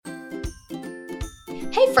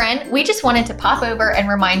Hey friend, we just wanted to pop over and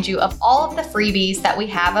remind you of all of the freebies that we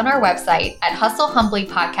have on our website at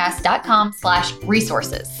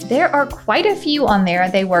hustlehumblypodcast.com/resources. There are quite a few on there.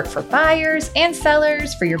 They work for buyers and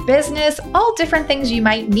sellers, for your business, all different things you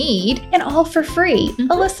might need, and all for free.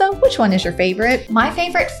 Alyssa, which one is your favorite? My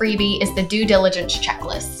favorite freebie is the due diligence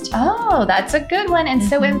checklist. Oh, that's a good one and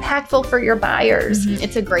so impactful for your buyers.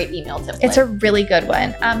 It's a great email template. It's a really good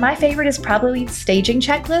one. My favorite is probably the staging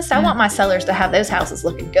checklist. I want my sellers to have those houses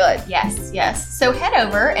looking good. Yes. So head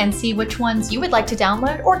over and see which ones you would like to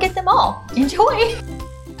download or get them all. Enjoy!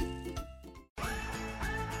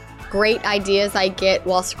 Great ideas I get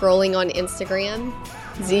while scrolling on Instagram?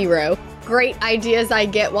 0. Great ideas I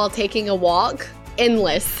get while taking a walk?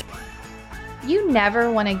 Endless. You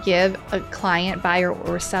never want to give a client, buyer,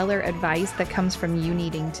 or seller advice that comes from you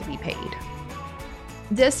needing to be paid.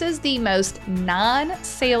 This is the most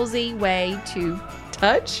non-salesy way to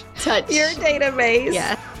touch your database.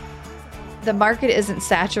 Yeah. The market isn't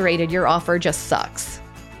saturated. Your offer just sucks.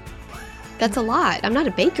 That's a lot. I'm not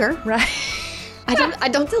a baker. Right. I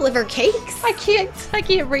don't deliver cakes. I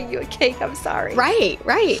can't bring you a cake. I'm sorry. Right.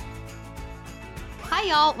 Hi,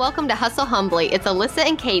 y'all. Welcome to Hustle Humbly. It's Alyssa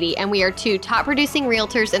and Katie, and we are 2 top producing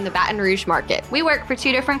realtors in the Baton Rouge market. We work for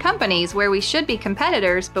 2 different companies where we should be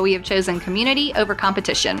competitors, but we have chosen community over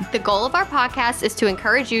competition. The goal of our podcast is to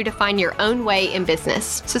encourage you to find your own way in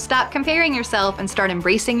business. So stop comparing yourself and start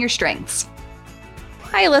embracing your strengths.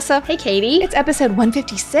 Hi, Alyssa. Hey, Katie. It's episode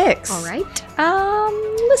 156. All right.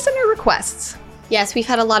 Listener requests. Yes, we've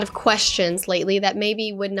had a lot of questions lately that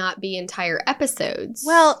maybe would not be entire episodes.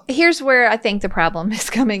 Well, here's where I think the problem is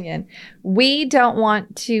coming in. We don't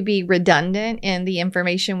want to be redundant in the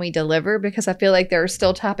information we deliver because I feel like there are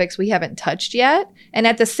still topics we haven't touched yet. And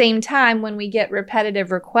at the same time, when we get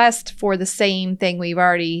repetitive requests for the same thing we've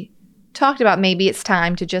already talked about, maybe it's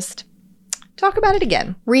time to just talk about it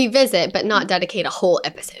again. Revisit, but not dedicate a whole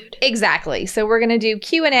episode. Exactly. So we're going to do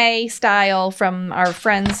Q&A style from our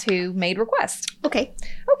friends who made requests. Okay.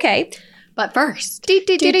 But first, the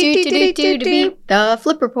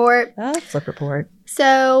flip report. Flip report.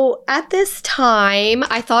 So at this time,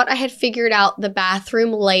 I thought I had figured out the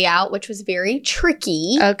bathroom layout, which was very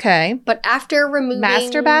tricky. Okay. But after removing...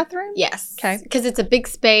 Master bathroom? Yes. Okay. Because it's a big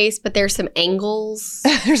space, but there's some angles.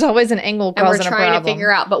 There's always an angle causing a problem. And we're trying to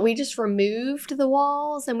figure out. But we just removed the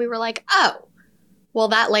walls, and we were like, oh, well,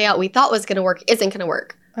 that layout we thought was going to work isn't going to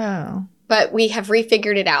work. Oh. But we have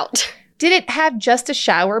refigured it out. Did it have just a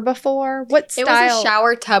shower before? What style? It was a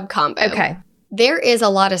shower tub combo. Okay. There is a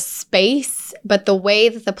lot of space, but the way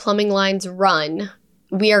that the plumbing lines run,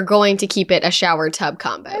 we are going to keep it a shower tub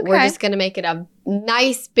combo. Okay. We're just going to make it a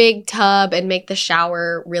nice big tub and make the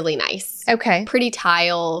shower really nice. Okay. Pretty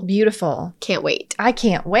tile. Beautiful. Can't wait. I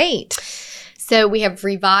can't wait. So we have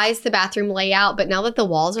revised the bathroom layout, but now that the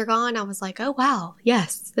walls are gone, I was like, oh, wow.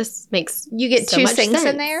 Yes, this makes You get so 2 much sinks sense.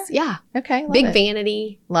 in there? Yeah. Okay. Big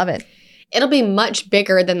vanity. Love it. It'll be much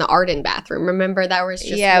bigger than the Arden bathroom. Remember, that was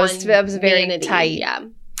just Yeah, one it was very vanity. tight. Yeah.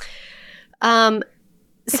 It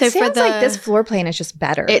So sounds for the, like this floor plan is just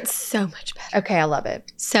better. It's so much better. Okay, I love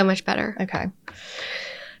it. So much better. Okay.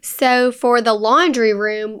 So for the laundry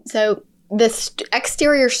room, so the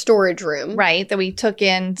exterior storage room. Right, that we took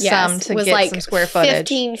in some to was get like some square footage.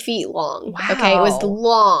 15 feet long. Wow. Okay, it was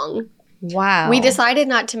long. Wow. We decided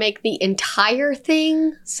not to make the entire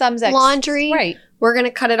thing Some's laundry. Right. We're going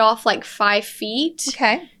to cut it off like 5 feet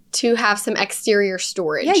Okay. to have some exterior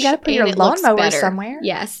storage. Yeah, you got to put And your it looks lawnmower better. somewhere.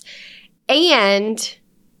 Yes. And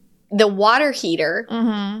the water heater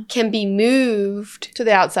Mm-hmm. can be moved To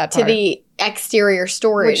the outside to part. the exterior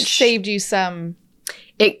storage. Which saved you some.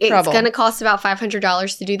 It's trouble. going to cost about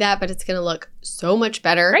 $500 to do that, but it's going to look so much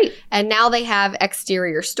better. Great. And now they have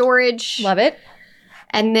exterior storage. Love it.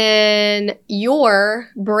 And then your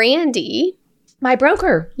Brandy, My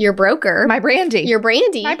broker. your broker, My Brandy. your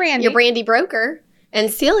Brandy, My Brandy. your Brandy broker,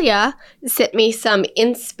 and Celia sent me some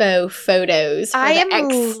inspo photos for I the am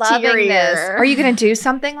exterior. loving this. Are you going to do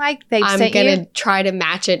something like they I'm sent going you? to try to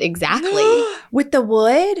match it exactly. With the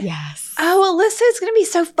wood? Yes. Oh, Alyssa, it's going to be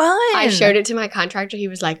so fun. I showed it to my contractor. He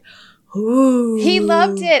was like, ooh. He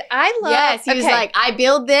loved it. I love Yes. He was like, I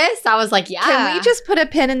build this. I was like, yeah. Can we just put a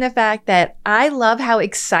pin in the fact that I love how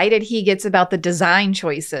excited he gets about the design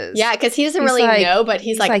choices? Yeah, because he doesn't He's really like- know, but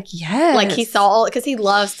he's like, yes. like he saw, because he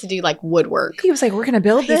loves to do like woodwork. He was like, we're going to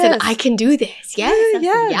build He this. said, I can do this. Yes. I said,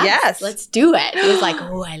 Yes. Let's do it. He was like,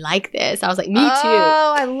 oh, I like this. I was like, me too.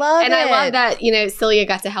 Oh, I love And it. I love that, Celia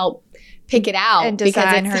got to help pick it out And because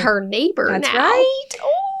design it's her neighbor That's now. right.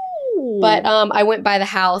 Oh. But I went by the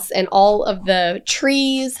house and all of the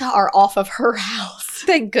trees are off of her house.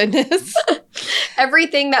 Thank goodness.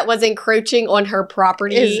 Everything that was encroaching on her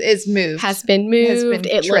property is moved. has been moved. Has been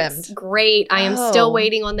it trimmed. looks great. I am Oh. still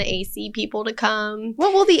waiting on the AC people to come.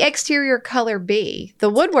 What will the exterior color be? The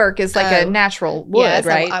woodwork is like a Oh. natural wood, Yes,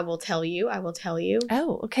 right? I will tell you. I will tell you.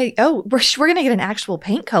 Oh, okay. Oh, we're going to get an actual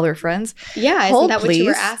paint color, friends. Yeah, Hold, isn't that what you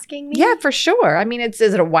were please. asking me? Yeah, for sure. I mean, is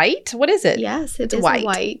it a white? What is it? Yes, It's it is white.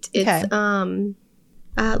 white. Okay. It's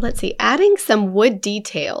let's see. Adding some wood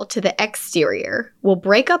detail to the exterior will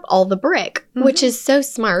break up all the brick, which is so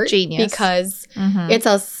smart. Genius. Because Mhm. it's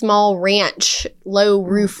a small ranch, low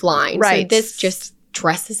roof line. Right. So this just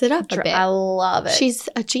dresses it up a bit. I love it. She's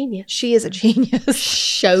a genius. She is a genius.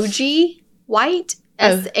 Shoji White.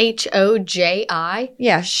 Oh. SHOJI.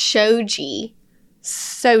 Yeah. Shoji.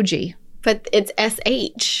 Soji. But it's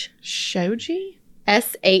SH. Shoji?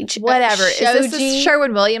 SH. Whatever. Is this Shoji the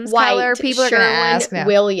Sherwin-Williams White. color? People are going to ask. Sherwin No.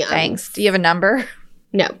 Williams. Thanks. Do you have a number?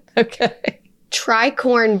 No. Okay.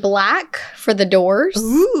 Tricorn black for the doors.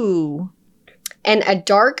 Ooh. And a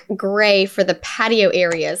dark gray for the patio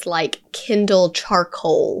areas like Kindle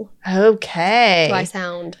charcoal. Okay. Do I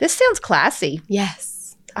sound? This sounds classy.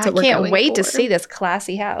 Yes. That's I what we're can't going wait to for. see this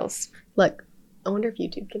classy house. Look, I wonder if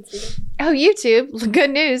YouTube can see this. Oh, YouTube! Good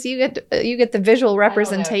news. You get the visual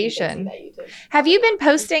representation. Have you been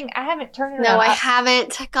posting? I haven't turned it No, around. I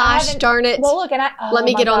haven't. Gosh haven't- darn it. Well, look, and Let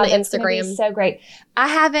me my get on the that's gonna be Instagram. So great. I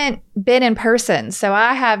haven't been in person, so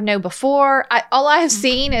I have no before. All I have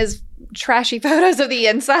seen is trashy photos of the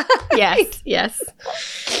inside. Yes, yes.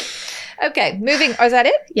 Okay, moving. Oh, is that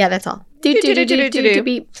it? Yeah, that's all.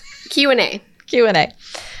 Do-do-do-do-do-do. Q&A. Q&A.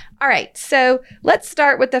 All right, so let's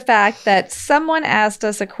start with the fact that someone asked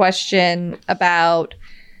us a question about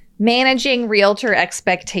managing realtor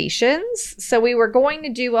expectations. So we were going to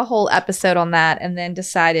do a whole episode on that and then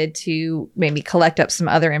decided to maybe collect up some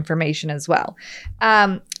other information as well.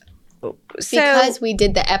 Because we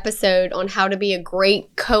did the episode on how to be a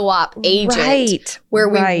great co-op agent. Right, Where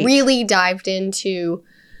right. we really dived into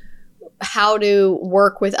how to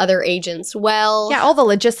work with other agents well. Yeah, all the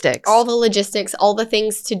logistics. All the logistics, all the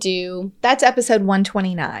things to do. That's episode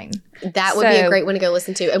 129. That would be a So- great one to go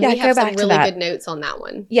listen to. And Yeah, we go have some back to really that. good notes on that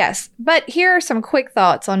one. Yes, but here are some quick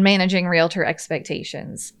thoughts on managing realtor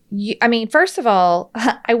expectations. I mean, first of all,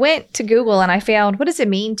 I went to Google and I found, what does it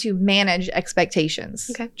mean to manage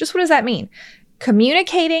expectations? Okay. Just what does that mean?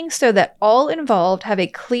 Communicating so that all involved have a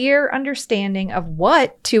clear understanding of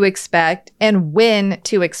what to expect and when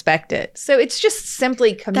to expect it. So it's just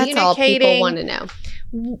simply communicating. That's all people want to know.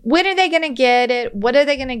 When are they going to get it? What are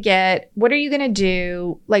they going to get? What are you going to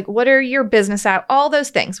do? Like, what are your business out? All those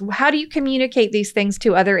things. How do you communicate these things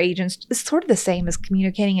to other agents? It's sort of the same as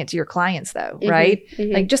communicating it to your clients, though, right?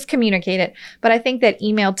 Mhm. Like, just communicate it. But I think that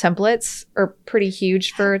email templates are pretty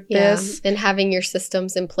huge for this. And having your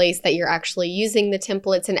systems in place that you're actually using the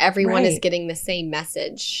templates and everyone is Right. getting the same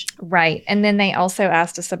message. Right. And then they also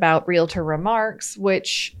asked us about realtor remarks,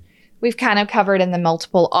 which we've kind of covered in the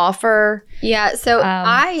multiple offer. Yeah, so Um,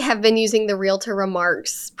 I have been using the realtor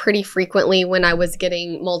remarks pretty frequently when I was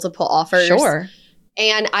getting multiple offers. Sure.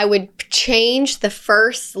 And I would change the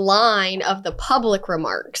first line of the public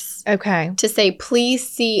remarks Okay. to say, please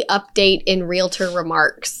see update in realtor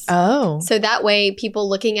remarks. Oh. So that way, people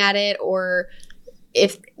looking at it, or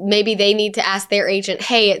if maybe they need to ask their agent,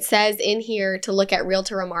 hey, it says in here to look at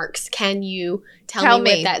realtor remarks. Can you tell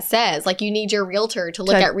me what that says? Like, you need your realtor to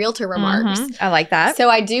look at realtor remarks. Mhm. I like that. So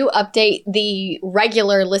I do update the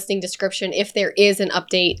regular listing description if there is an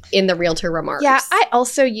update in the realtor remarks. Yeah, I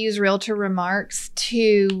also use realtor remarks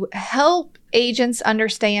to help agents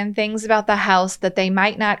understand things about the house that they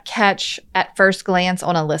might not catch at first glance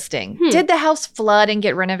on a listing. Did the house flood and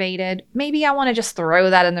get renovated? Maybe I want to just throw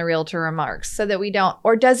that in the realtor remarks so that we don't,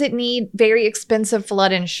 or does it need very expensive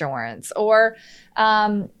flood insurance? Or,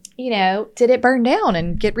 did it burn down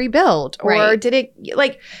and get rebuilt? Or Right. did it,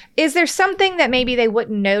 is there something that maybe they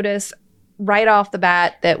wouldn't notice right off the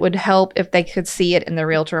bat that would help if they could see it in the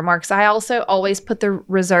realtor remarks? I also always put the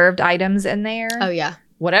reserved items in there. Oh, yeah.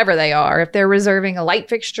 Whatever they are, if they're reserving a light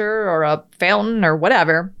fixture or a fountain or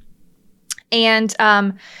whatever. And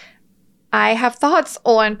I have thoughts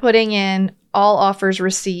on putting in all offers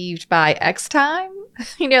received by X time.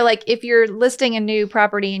 Like if you're listing a new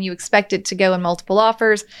property and you expect it to go in multiple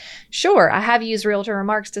offers, sure, I have used realtor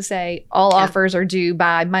remarks to say all offers are due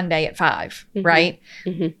by Monday at 5, right?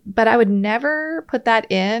 Mhm. But I would never put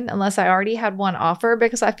that in unless I already had one offer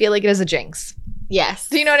because I feel like it is a jinx. Yes.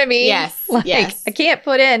 Do you know what I mean? Yes, yes. I can't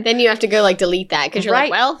put in. Then you have to go delete that because you're Right.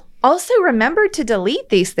 like, well, Also, remember to delete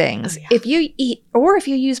these things. Oh, yeah. If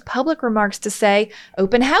you use public remarks to say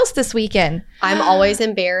open house this weekend. I'm always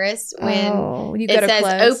embarrassed when you it says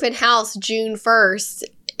open house June 1st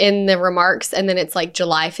in the remarks, and then it's like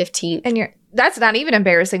July 15th. And that's not even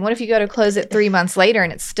embarrassing. What if you go to close it 3 months later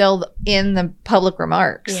and it's still in the public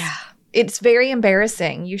remarks? Yeah. It's very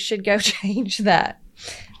embarrassing. You should go change that.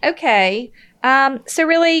 Okay. So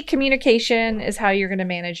really, communication is how you're going to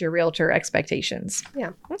manage your realtor expectations.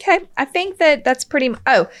 Yeah. Okay. I think that's pretty.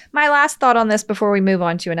 Oh, my last thought on this before we move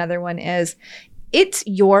on to another one is it's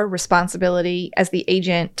your responsibility as the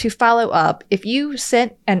agent to follow up. If you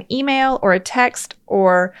sent an email or a text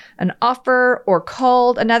or an offer or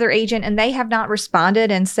called another agent and they have not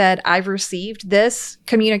responded and said, I've received this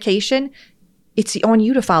communication, it's on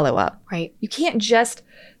you to follow up. Right. You can't just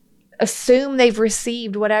assume they've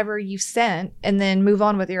received whatever you sent and then move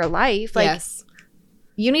on with your life. Like, yes.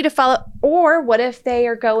 You need to follow. Or what if they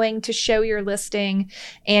are going to show your listing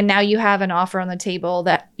and now you have an offer on the table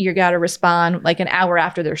that you got to respond like an hour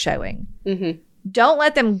after they're showing? Mm-hmm. Don't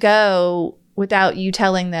let them go without you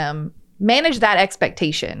telling them. Manage that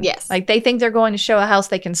expectation. Yes. Like they think they're going to show a house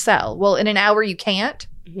they can sell. Well, in an hour you can't.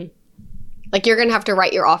 Mm-hmm. Like you're going to have to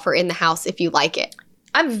write your offer in the house if you like it.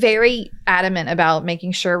 I'm very adamant about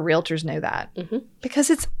making sure realtors know that because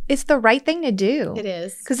it's the right thing to do. It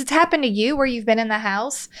is. Because it's happened to you where you've been in the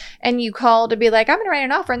house and you call to be like, I'm going to write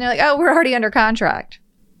an offer. And they're like, oh, we're already under contract.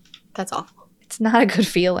 That's awful. It's not a good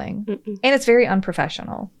feeling. And it's very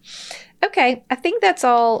unprofessional. Okay. I think that's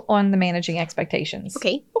all on the managing expectations.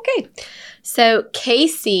 Okay. Okay. So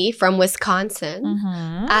Casey from Wisconsin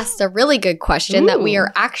asked a really good question that we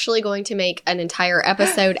are actually going to make an entire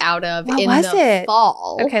episode out of in the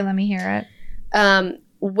fall. Okay, let me hear it.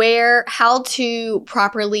 How to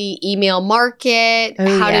properly email market, to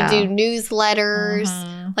do newsletters,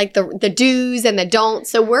 like the do's and the don'ts.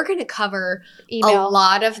 So we're going to cover a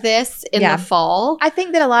lot of this in the fall. I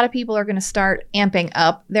think that a lot of people are going to start amping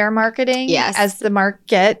up their marketing as the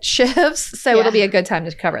market shifts. So it'll be a good time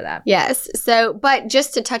to cover that. Yes. So, but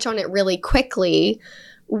just to touch on it really quickly,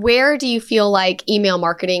 where do you feel like email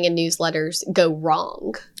marketing and newsletters go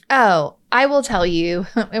wrong? Oh, I will tell you,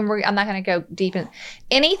 and I'm not going to go deep in.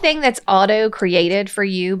 Anything that's auto-created for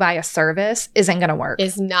you by a service isn't going to work.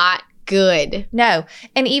 Is not good. No.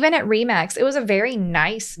 And even at RE/MAX, it was a very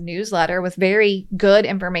nice newsletter with very good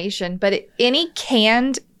information. But any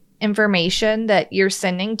canned information that you're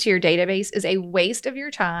sending to your database is a waste of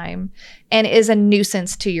your time and is a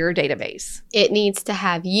nuisance to your database. It needs to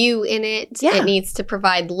have you in it. Yeah. It needs to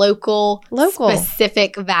provide local.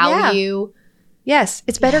 Specific value. Yeah. Yes,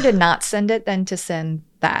 it's better to not send it than to send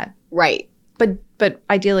that. Right. But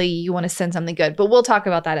ideally, you want to send something good. But we'll talk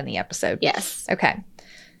about that in the episode. Yes. Okay.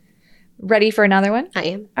 Ready for another one? I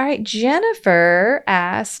am. All right. Jennifer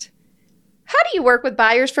asked, how do you work with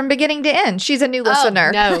buyers from beginning to end? She's a new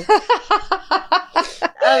listener. No.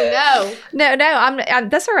 Oh, no. No, I'm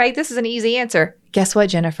that's all right. This is an easy answer. Guess what,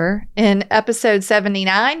 Jennifer? In episode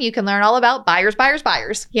 79, you can learn all about buyers.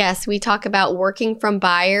 Yes, we talk about working from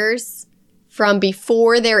buyers from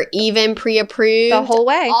before they're even pre-approved. The whole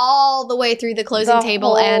way. All the way through the closing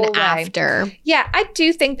table and after. Yeah, I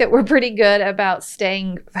do think that we're pretty good about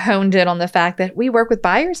staying honed in on the fact that we work with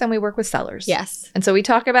buyers and we work with sellers. Yes. And so we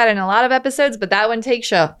talk about it in a lot of episodes, but that one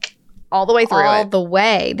takes you all the way through all the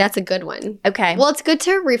way. That's a good one. Okay. Well, it's good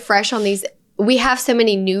to refresh on these. We have so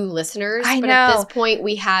many new listeners. I know. But at this point,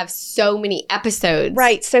 we have so many episodes.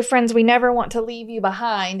 Right. So, friends, we never want to leave you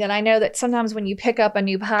behind. And I know that sometimes when you pick up a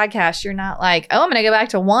new podcast, you're not like, oh, I'm going to go back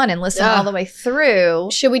to one and listen all the way through.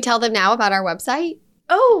 Should we tell them now about our website?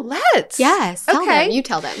 Oh, let's. Yes. Tell them. You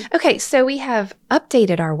tell them. Okay. So we have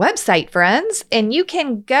updated our website, friends, and you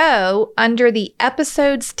can go under the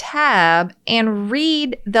episodes tab and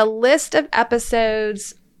read the list of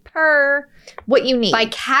episodes per what you need. By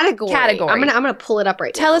category. I'm gonna pull it up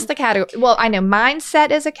right now. Tell us the category. Well, I know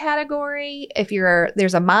mindset is a category.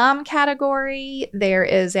 There's a mom category. There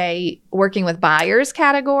is a working with buyers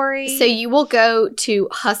category. So you will go to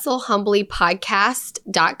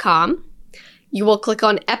hustlehumblypodcast.com. You will click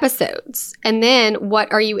on episodes. And then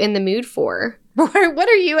what are you in the mood for? What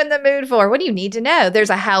are you in the mood for? What do you need to know? There's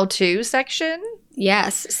a how-to section.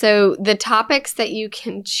 Yes. So the topics that you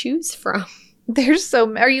can choose from.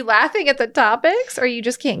 Are you laughing at the topics or you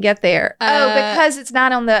just can't get there? Because it's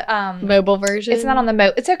not on the mobile version. It's not on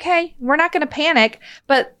the It's okay. We're not going to panic,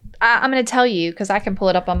 but I'm going to tell you because I can pull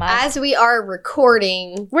it up on my. As we are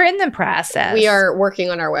recording, we're in the process. We are working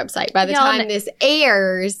on our website. By the time this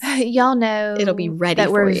airs, y'all know it'll be ready that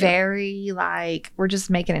for we're you. Very we're just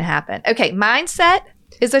making it happen. Okay, mindset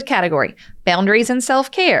is a category. Boundaries and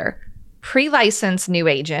self-care. pre-licensed new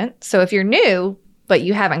agent. So if you're new, but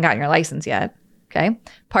you haven't gotten your license yet, okay?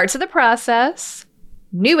 Parts of the process,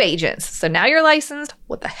 new agents. So now you're licensed.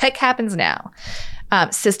 What the heck happens now?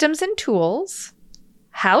 Systems and tools,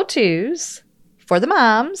 how-tos for the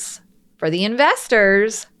moms, for the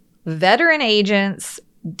investors, veteran agents,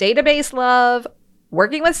 database love,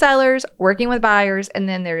 working with sellers, working with buyers, and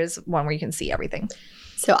then there is one where you can see everything.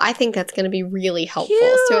 So I think that's going to be really helpful.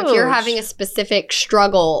 Huge. So if you're having a specific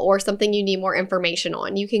struggle or something you need more information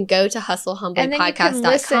on, you can go to hustlehumblypodcast.com and then you can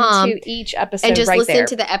listen to each episode and just right listen there.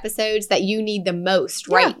 to the episodes that you need the most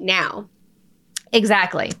right now.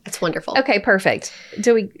 Exactly. That's wonderful. Okay, perfect.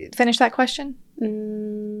 Do we finish that question?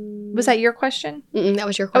 Was that your question? That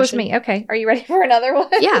was your Oh, it was question. me. Okay. Are you ready for another one?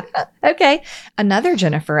 Yeah. Okay. Another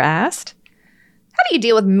Jennifer asked, how do you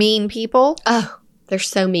deal with mean people? Oh, they're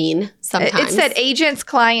so mean sometimes. It said agents,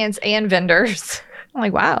 clients, and vendors. I'm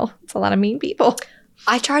like, wow, it's a lot of mean people.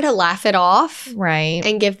 I try to laugh it off Right.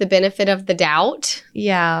 and give the benefit of the doubt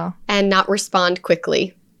Yeah. and not respond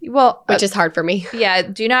quickly, Well, which is hard for me. yeah,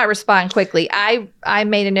 do not respond quickly. I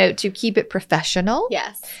made a note to keep it professional.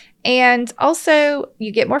 Yes. And also,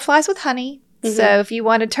 you get more flies with honey. Mhm. So if you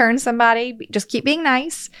want to turn somebody, just keep being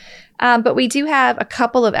nice. But we do have a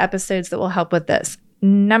couple of episodes that will help with this.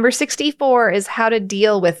 Number 64 is how to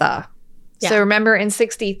deal with a. Yeah. So remember in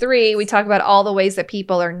 63, we talk about all the ways that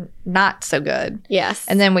people are not so good. Yes.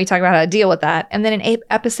 And then we talk about how to deal with that. And then in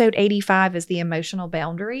episode 85 is the emotional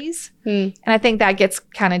boundaries. Mm. And I think that gets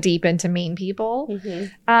kind of deep into mean people.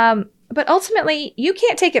 Mhm. But ultimately, you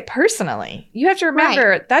can't take it personally. You have to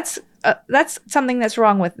remember that's something that's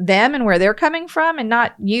wrong with them and where they're coming from, and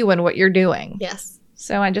not you and what you're doing. Yes.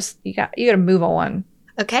 So you got to move on.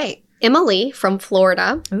 Okay. Emily from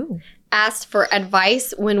Florida Ooh. asked for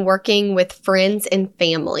advice when working with friends and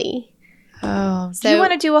family. Oh, So- so you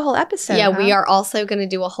want to do a whole episode? Yeah, huh? we are also going to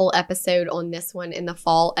do a whole episode on this one in the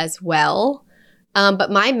fall as well.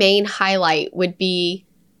 But my main highlight would be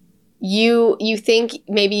you think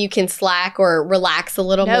maybe you can slack or relax a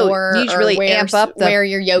little No, more, you should or really wear, amp up the- wear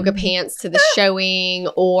your yoga pants to the showing,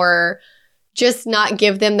 or just not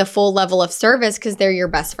give them the full level of service because they're your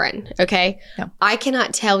best friend. Okay. No. I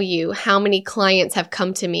cannot tell you how many clients have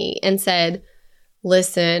come to me and said,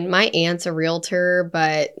 listen, my aunt's a realtor,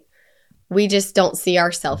 but we just don't see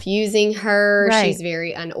ourselves using her. Right. She's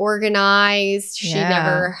very unorganized. She Yeah.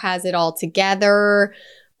 never has it all together.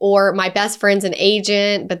 Or my best friend's an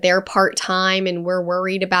agent, but they're part-time and we're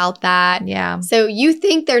worried about that. Yeah. So you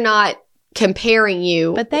think they're not comparing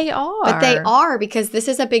you, But they are. but they are, because this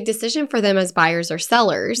is a big decision for them as buyers or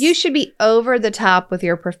sellers. You should be over the top with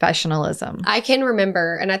your professionalism. I can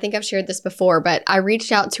remember, and I think I've shared this before, but I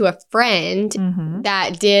reached out to a friend Mm-hmm.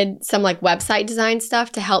 that did some like website design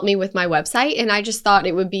stuff to help me with my website. And I just thought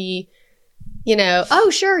it would be, oh,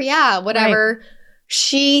 sure, yeah, whatever.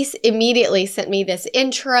 She immediately sent me this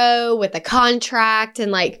intro with a contract and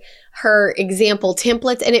like her example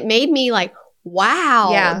templates. And it made me like,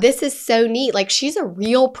 wow, Yeah. this is so neat. Like, she's a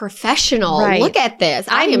real professional. Right. Look at this.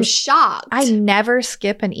 I am shocked. I never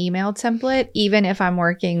skip an email template, even if I'm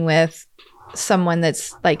working with someone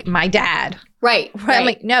that's like my dad. Right. I'm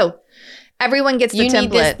like, no, everyone gets the You template.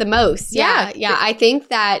 need this the most. Yeah. Yeah. I think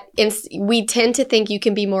that we tend to think you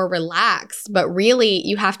can be more relaxed, but really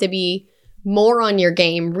you have to be more on your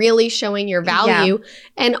game, really showing your value.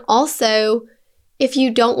 And also, if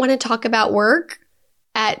you don't want to talk about work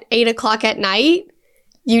at 8:00 at night,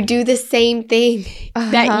 you do the same thing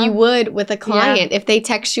that you would with a client. If they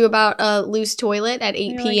text you about a loose toilet at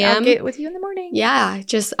 8 You're like, p.m. I'll get with you in the morning. Yeah,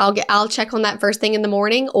 just I'll check on that first thing in the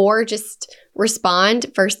morning, or just respond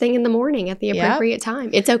first thing in the morning at the Yep. appropriate time.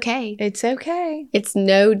 It's okay. It's okay. It's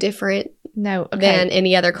no different No, okay. than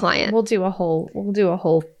any other client. We'll do a whole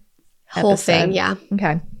Whole episode. thing, yeah.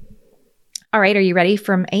 Okay. All right. Are you ready?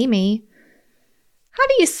 From Amy. How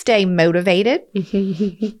do you stay motivated?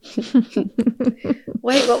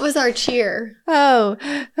 Wait, what was our cheer?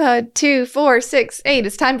 2, 4, 6, 8.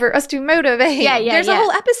 It's time for us to motivate. Yeah, There's a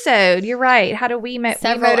whole episode. You're right. How do we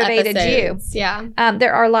Several motivated episodes. Yeah. you?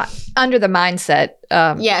 There are a lot under the mindset.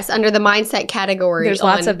 Yes, under the mindset category. There's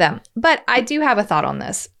lots of them. But I do have a thought on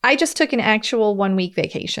this. I just took an actual 1 week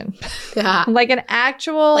vacation. Like an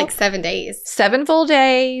actual like 7 days. 7 full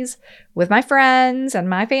days with my friends and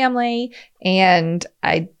my family. And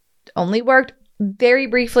I only worked very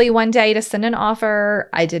briefly one day to send an offer.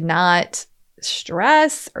 I did not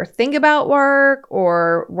stress or think about work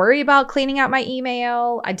or worry about cleaning out my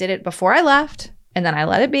email. I did it before I left. and then I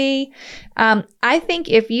let it be. I think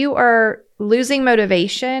if you are losing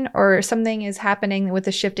motivation or something is happening with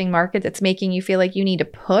the shifting market that's making you feel like you need to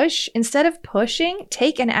push, instead of pushing,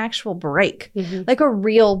 take an actual break, like a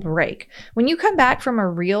real break. When you come back from a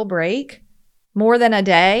real break, more than a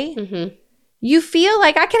day, you feel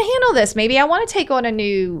like I can handle this. Maybe I want to take on a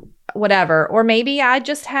new whatever, or maybe I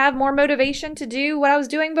just have more motivation to do what I was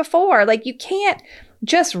doing before. Like, you can't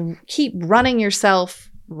just keep running yourself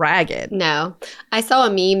ragged. No. I saw a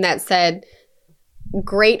meme that said,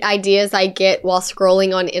 great ideas I get while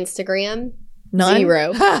scrolling on Instagram. None?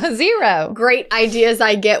 Zero. Zero. Great ideas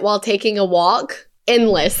I get while taking a walk.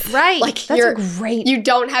 Endless. Right. Like, that's great. You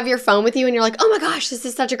don't have your phone with you and you're like, oh my gosh, this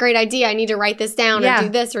is such a great idea. I need to write this down or do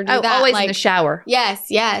this or do that. Always like, in the shower. Yes.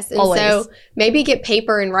 And always. so maybe get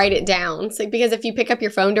paper and write it down. So, because if you pick up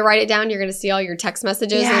your phone to write it down, you're going to see all your text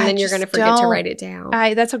messages and then you're going to forget to write it down.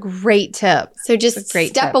 That's a great tip. So just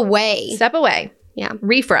step away. Step away. Yeah.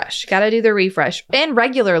 Refresh. Got to do the refresh. And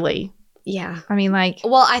regularly. Yeah. I mean, like.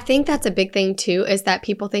 Well, I think that's a big thing too, is that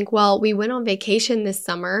people think, well, we went on vacation this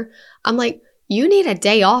summer. I'm like, you need a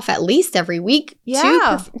day off at least every week.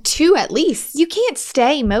 Yeah. Two at least. You can't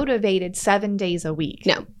stay motivated 7 days a week.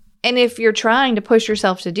 No. And if you're trying to push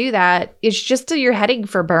yourself to do that, it's just you're heading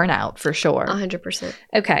for burnout for sure. 100%.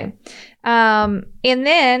 Okay. And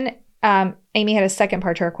then Amy had a second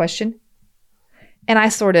part to our question. And I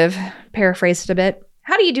sort of paraphrased it a bit.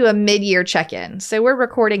 How do you do a mid-year check-in? So we're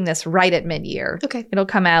recording this right at mid-year. Okay. It'll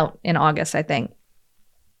come out in August, I think.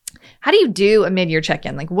 How do you do a mid-year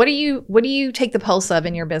check-in? Like, what do you take the pulse of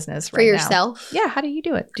in your business for yourself? Yeah. How do you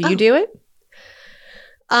do it? Do you do it?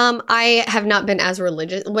 I have not been as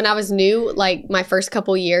religious. When I was new, like my first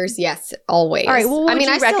couple years, yes, always. All right. Well, what would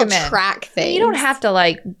you recommend? Still track things. You don't have to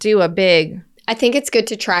like do a big. I think it's good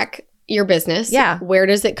to track your business. Yeah. Where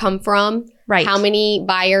does it come from? Right. How many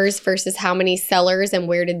buyers versus how many sellers, and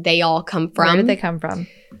where did they all come from? Where did they come from?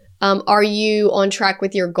 Are you on track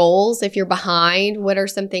with your goals? If you're behind, what are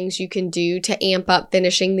some things you can do to amp up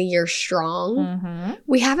finishing the year strong? Mm-hmm.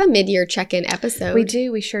 We have a mid-year check-in episode. We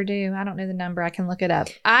do. We sure do. I don't know the number. I can look it up.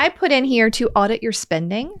 I put in here to audit your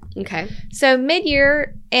spending. Okay. So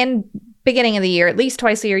mid-year and beginning of the year, at least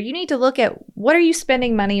twice a year, you need to look at what are you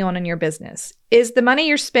spending money on in your business? Is the money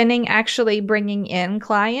you're spending actually bringing in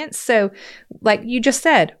clients? So like you just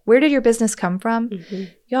said, where did your business come from? Mm-hmm.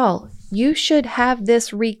 Y'all, you should have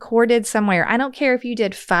this recorded somewhere. I don't care if you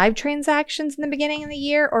did 5 transactions in the beginning of the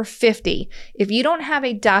year or 50. If you don't have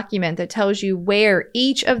a document that tells you where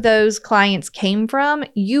each of those clients came from,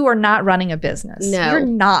 you are not running a business. No. You're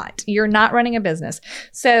not. You're not running a business.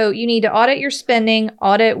 So you need to audit your spending,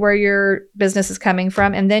 audit where your business is coming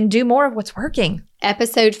from, and then do more of what's working.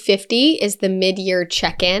 Episode 50 is the mid-year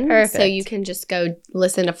check-in. Perfect. So you can just go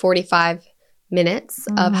listen to 45 minutes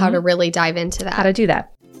of how to really dive into that. How to do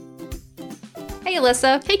that. Hey,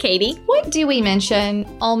 Alyssa. Hey, Katie. What do we mention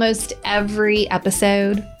almost every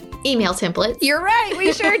episode? Email templates. You're right.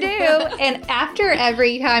 We sure do. And after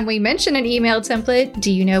every time we mention an email template,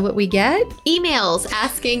 do you know what we get? Emails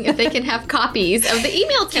asking if they can have copies of the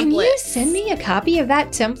email template. Can you send me a copy of that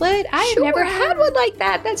template? I have never had one like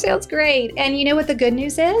that. That sounds great. And you know what the good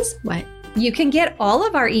news is? What? You can get all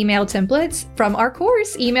of our email templates from our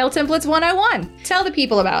course, Email Templates 101. Tell the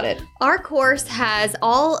people about it. Our course has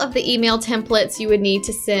all of the email templates you would need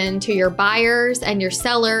to send to your buyers and your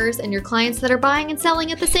sellers and your clients that are buying and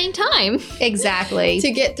selling at the same time. Exactly.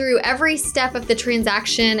 To get through every step of the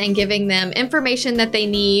transaction and giving them information that they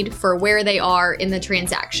need for where they are in the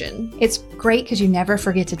transaction. It's great because you never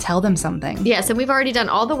forget to tell them something. Yes, and we've already done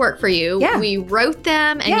all the work for you. Yeah. We wrote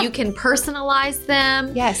them and you can personalize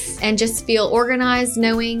them. Yes. And just feel organized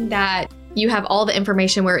knowing that you have all the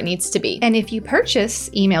information where it needs to be. And if you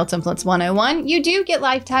purchase Email Templates 101, you do get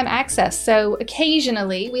lifetime access. So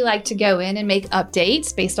occasionally we like to go in and make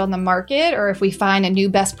updates based on the market, or if we find a new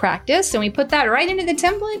best practice, and we put that right into the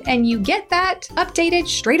template and you get that updated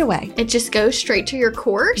straight away. It just goes straight to your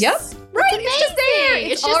course. Yep. Right. It's just there.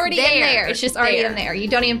 It's It's already just in there. there. It's just already in there. You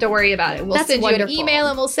don't even have to worry about it. We'll That's send wonderful. you an email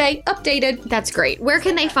and we'll say updated. That's great. Where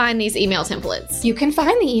can they find these email templates? You can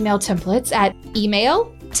find the email templates at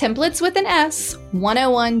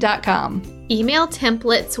emailtemplates101.com.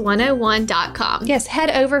 Emailtemplates101.com. Yes, head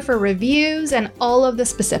over for reviews and all of the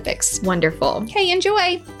specifics. Wonderful. Okay,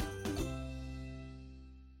 enjoy.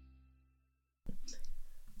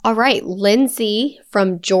 All right. Lindsay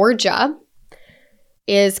from Georgia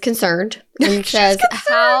is concerned and says,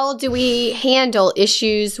 how do we handle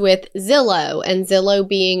issues with Zillow, and Zillow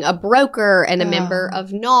being a broker and a member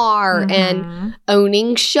of NAR and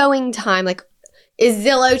owning showing time? Like, Is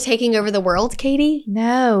Zillow taking over the world, Katie?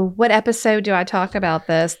 No. What episode do I talk about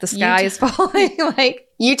this? The sky is falling.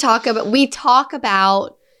 We talk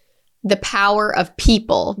about the power of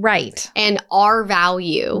people. Right. And our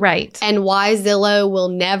value. Right. And why Zillow will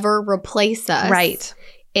never replace us. Right.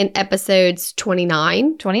 In episodes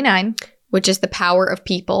 29. 29. Which is the power of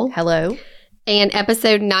people. Hello. And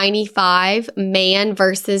episode 95, man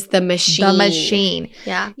versus the machine. The machine.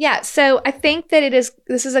 Yeah. Yeah. So I think that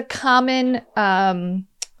this is a common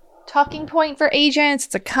talking point for agents.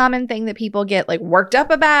 It's a common thing that people get worked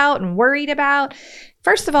up about and worried about.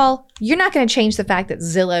 First of all, you're not going to change the fact that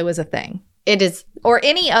Zillow is a thing. It is. Or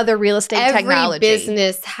any other real estate technology. Every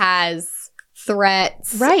business has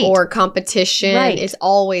threats or competition. Right. It's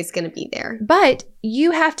always going to be there. But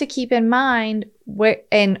you have to keep in mind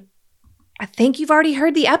and I think you've already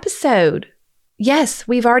heard the episode. Yes,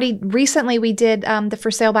 we did the For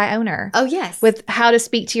Sale by Owner. Oh, yes. With how to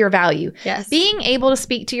speak to your value. Yes. Being able to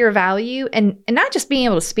speak to your value and not just being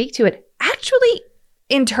able to speak to it, actually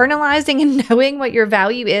internalizing and knowing what your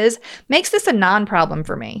value is makes this a non-problem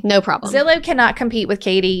for me. No problem. Zillow cannot compete with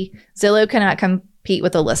Katie. Zillow cannot compete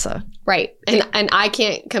with Alyssa. Right. And I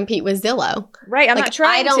can't compete with Zillow. Right. I'm not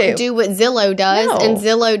trying to. I don't do what Zillow does, and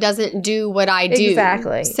Zillow doesn't do what I do.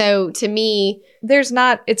 Exactly. So to me, you're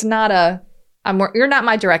not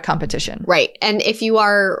my direct competition. Right. And if you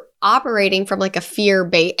are operating from a fear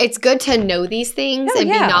base, it's good to know these things and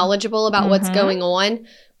be knowledgeable about what's going on,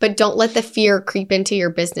 but don't let the fear creep into your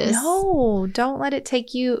business. No, don't let it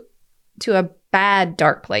take you to a bad,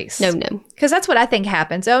 dark place. No. Because that's what I think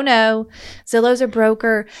happens. Oh, no, Zillow's a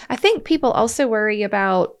broker. I think people also worry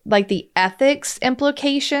about the ethics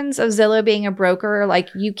implications of Zillow being a broker.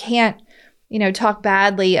 You can't, talk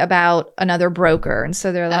badly about another broker. And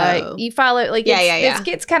so they're you follow it. It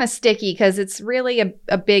gets kind of sticky because it's really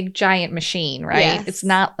a big, giant machine, right? Yes. It's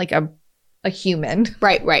not a human.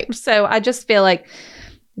 Right. So I just feel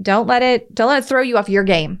don't let it throw you off your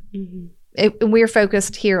game. Mm-hmm. We're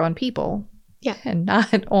focused here on people. Yeah. And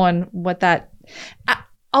not on what that.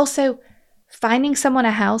 Also, finding someone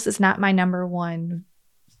a house is not my number one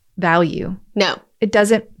value. No. It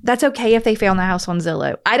doesn't. That's okay if they found the house on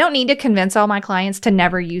Zillow. I don't need to convince all my clients to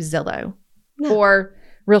never use Zillow or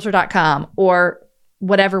Realtor.com or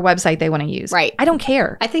whatever website they want to use. Right. I don't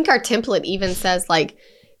care. I think our template even says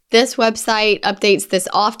this website updates this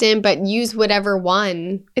often, but use whatever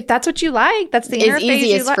one. If that's what you like, that's the interface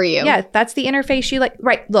easiest for you. Yeah, that's the interface you like.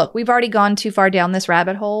 Right. Look, we've already gone too far down this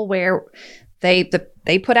rabbit hole where they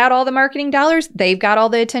put out all the marketing dollars. They've got all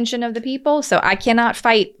the attention of the people. So I cannot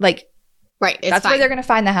fight. Right. That's where they're going to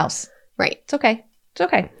find the house. Right. It's okay.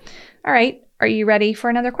 All right. Are you ready for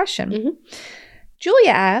another question? Mm-hmm. Julia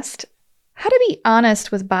asked, how to be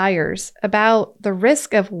honest with buyers about the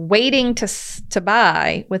risk of waiting to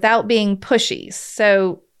buy without being pushy.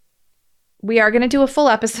 So we are going to do a full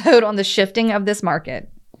episode on the shifting of this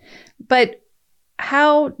market. But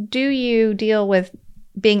how do you deal with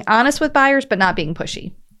being honest with buyers but not being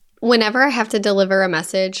pushy? Whenever I have to deliver a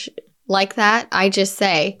message like that, I just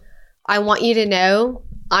say, I want you to know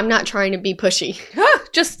I'm not trying to be pushy.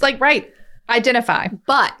 Just identify.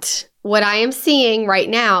 But what I am seeing right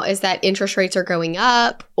now is that interest rates are going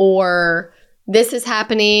up, or this is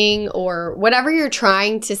happening, or whatever you're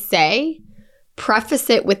trying to say, preface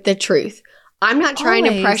it with the truth. I'm not trying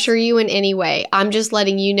to pressure you in any way. I'm just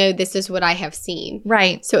letting you know this is what I have seen.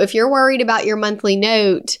 Right. So if you're worried about your monthly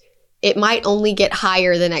note, it might only get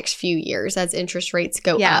higher the next few years as interest rates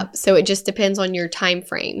go up. So it just depends on your time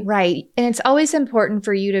frame. Right. And it's always important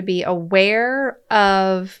for you to be aware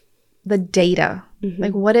of the data.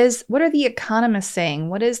 Mm-hmm. What are the economists saying?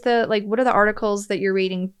 What are the articles that you're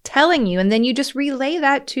reading telling you? And then you just relay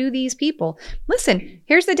that to these people. Listen,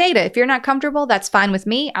 here's the data. If you're not comfortable, that's fine with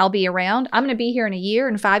me. I'll be around. I'm going to be here in a year,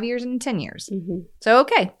 in 5 years, and in 10 years. Mm-hmm. So,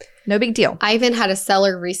 okay. No big deal. I even had a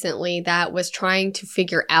seller recently that was trying to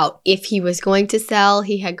figure out if he was going to sell.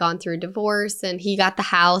 He had gone through a divorce and he got the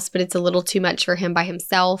house, but it's a little too much for him by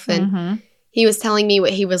himself. And he was telling me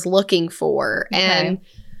what he was looking for. Okay. And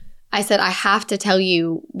I said, I have to tell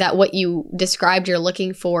you that what you described you're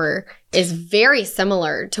looking for is very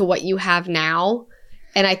similar to what you have now.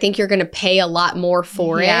 And I think you're going to pay a lot more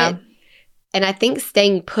for it. And I think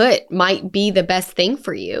staying put might be the best thing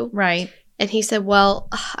for you. Right. And he said, well,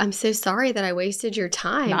 I'm so sorry that I wasted your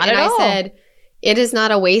time. Not at all. I said, it is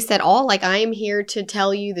not a waste at all. I am here to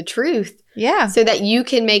tell you the truth. Yeah. So that you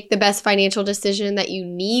can make the best financial decision that you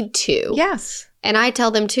need to. Yes. And I tell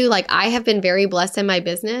them too, I have been very blessed in my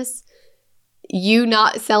business. You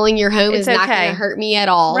not selling your home is not going to hurt me at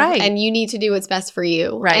all. Right. And you need to do what's best for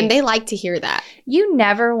you. Right. And they like to hear that. You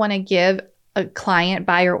never want to give a client,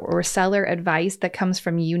 buyer, or seller advice that comes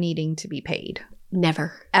from you needing to be paid.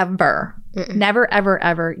 Never. Ever. Mm-mm. Never, ever,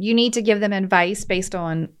 ever. You need to give them advice based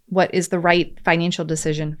on what is the right financial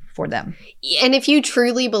decision for them. And if you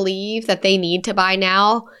truly believe that they need to buy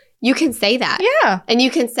now, you can say that. Yeah. And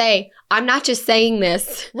you can say, I'm not just saying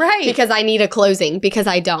this Right. because I need a closing, because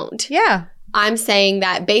I don't. Yeah. I'm saying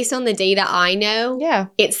that based on the data I know, Yeah.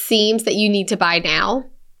 it seems that you need to buy now,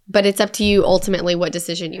 but it's up to you ultimately what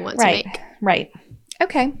decision you want to make. Right.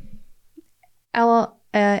 Okay.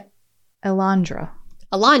 Alondra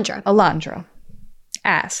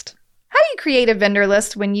asked, how do you create a vendor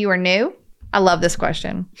list when you are new? I love this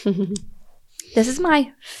question. This is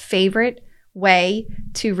my favorite way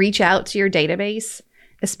to reach out to your database,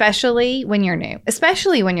 especially when you're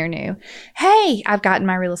new. Hey, I've gotten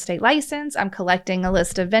my real estate license. I'm collecting a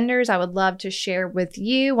list of vendors I would love to share with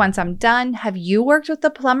you once I'm done. Have you worked with a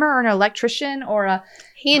plumber or an electrician or a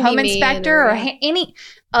home inspector or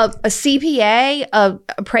a CPA,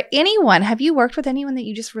 anyone? Have you worked with anyone that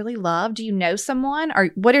you just really love? Do you know someone? Or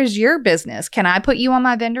what is your business? Can I put you on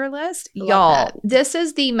my vendor list? Y'all, this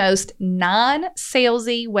is the most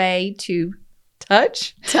non-salesy way to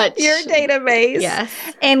touch your database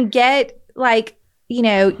and get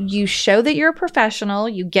you show that you're a professional,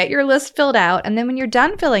 you get your list filled out, and then when you're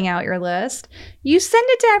done filling out your list, you send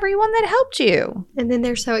it to everyone that helped you. And then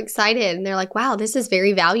they're so excited and they're like, wow, this is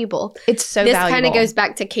very valuable. It's so valuable. This kind of goes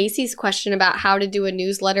back to Casey's question about how to do a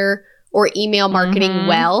newsletter or email marketing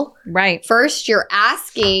well. Right. First, you're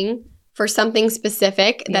asking for something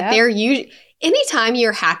specific that they're usually, anytime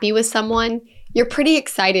you're happy with someone, you're pretty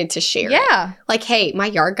excited to share it. Like, hey, my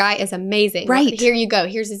yard guy is amazing. Right. Here you go.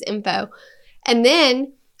 Here's his info. And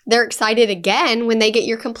then they're excited again when they get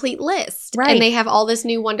your complete list. Right. And they have all this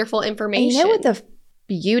new wonderful information. And you know what the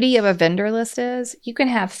beauty of a vendor list is? You can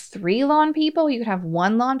have 3 lawn people. You can have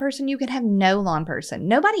 1 lawn person. You can have no lawn person.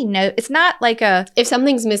 Nobody knows. It's not like if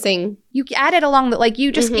something's missing, you add it along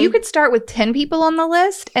you could start with 10 people on the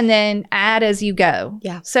list and then add as you go.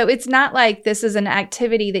 Yeah. So it's not like this is an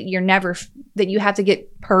activity that that you have to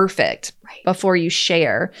get perfect before you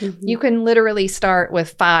share. Mm-hmm. You can literally start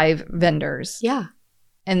with 5 vendors. Yeah.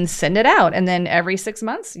 And send it out. And then every 6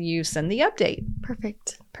 months you send the update.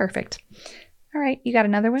 Perfect. All right. You got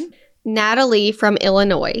another one? Natalie from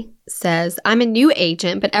Illinois says, I'm a new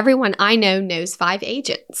agent, but everyone I know knows 5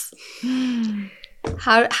 agents.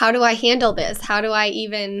 How do I handle this? How do I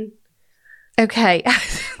even... Okay.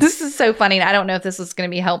 This is so funny. I don't know if this is going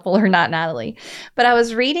to be helpful or not, Natalie. But I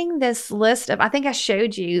was reading this list of, I think I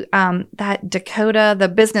showed you that Dakota, the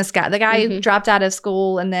business guy, the guy who dropped out of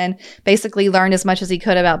school and then basically learned as much as he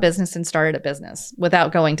could about business and started a business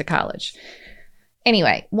without going to college.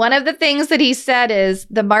 Anyway, one of the things that he said is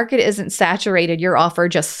the market isn't saturated. Your offer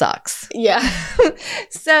just sucks. Yeah.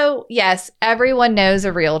 So, yes, everyone knows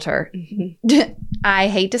a realtor. Mm-hmm. I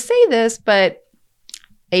hate to say this, but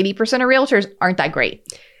 80% of realtors aren't that great.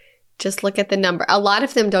 Just look at the number. A lot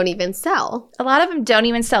of them don't even sell.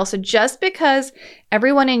 So just because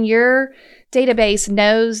everyone in your database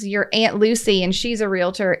knows your Aunt Lucy and she's a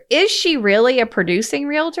realtor, is she really a producing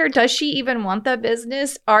realtor? Does she even want the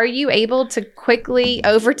business? Are you able to quickly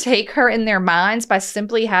overtake her in their minds by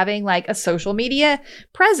simply having like a social media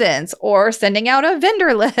presence or sending out a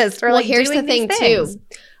vendor list? Or here's the thing too.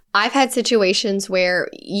 I've had situations where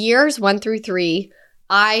years 1 through 3,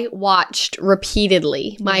 I watched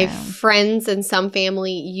repeatedly my friends and some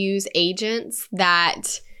family use agents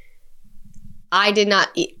that I did not.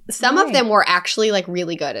 Some of them were actually like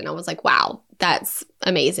really good, and I was like, "Wow, that's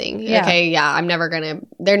amazing." Yeah. Okay, yeah, I'm never gonna.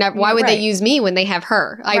 They're never. Why would they use me when they have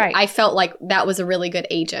her? I felt like that was a really good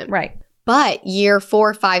agent. Right. But year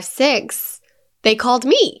 4, 5, 6, they called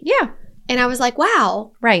me. Yeah. And I was like,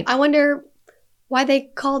 "Wow." Right. I wonder why they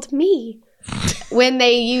called me when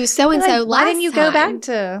they used so and so. Why didn't you go back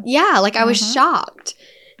to? Yeah, like I was shocked,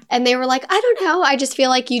 and they were like, "I don't know. I just feel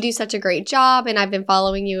like you do such a great job, and I've been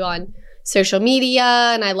following you on social media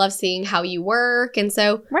and I love seeing how you work." And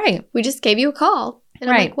so we just gave you a call. And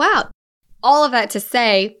I'm like, wow. All of that to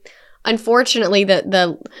say, unfortunately,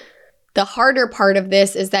 the harder part of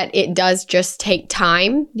this is that it does just take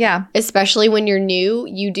time. Yeah. Especially when you're new,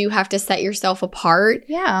 you do have to set yourself apart.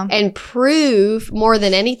 Yeah. And prove more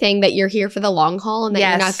than anything that you're here for the long haul and that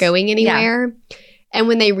you're not going anywhere. Yeah. And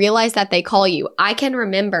when they realize that, they call you. I can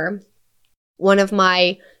remember one of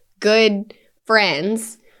my good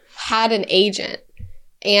friends had an agent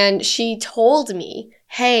and she told me,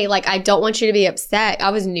 hey, like, I don't want you to be upset.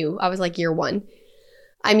 I was new. I was like year 1.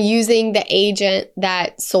 I'm using the agent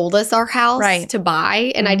that sold us our house to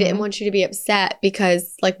buy. And I didn't want you to be upset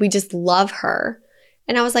because like we just love her.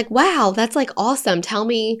 And I was like, wow, that's like awesome. Tell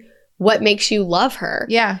me what makes you love her?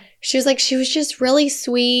 Yeah. She was like, she was just really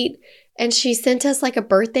sweet. And she sent us like a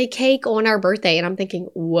birthday cake on our birthday. And I'm thinking,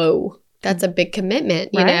 whoa, that's a big commitment,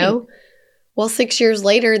 you know? Well, 6 years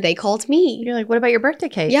later, they called me. You're like, what about your birthday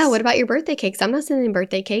cakes? Yeah, what about your birthday cakes? I'm not sending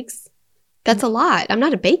birthday cakes. That's a lot. I'm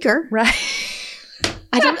not a baker. Right.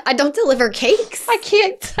 I don't deliver cakes. I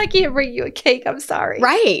can't bring you a cake. I'm sorry.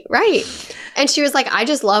 Right. And she was like, I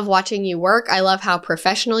just love watching you work. I love how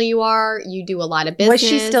professional you are. You do a lot of business. Was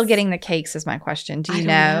she still getting the cakes is my question. Do you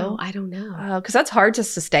know? I don't know. Oh, because that's hard to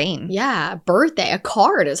sustain. Yeah. Birthday. A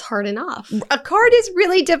card is hard enough. A card is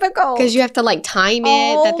really difficult. Because you have to like time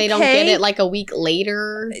it that they don't get it like a week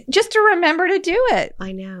later. Just to remember to do it.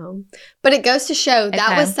 I know. But it goes to show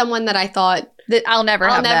that was someone that I thought that I'll never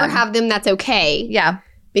have them. That's okay. Yeah.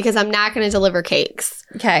 Because I'm not going to deliver cakes.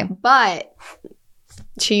 Okay. But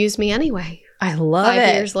she used me anyway. I love it.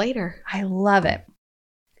 5 years later. I love it.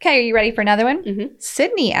 Okay. Are you ready for another one? Mm-hmm.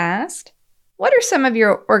 Sydney asked, what are some of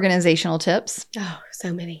your organizational tips? Oh,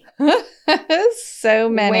 so many. So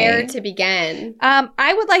many. Where to begin?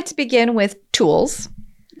 I would like to begin with tools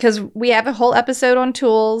because we have a whole episode on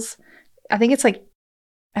tools. I think it's like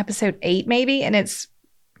episode 8 maybe, and it's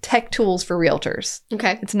tech tools for realtors.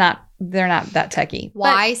 Okay. They're not that techy.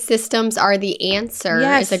 Why systems are the answer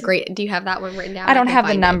Yes. is a great, do you have that one written down? I don't have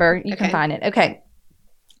the number. You can find it. Okay.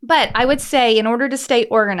 But I would say in order to stay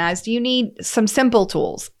organized, you need some simple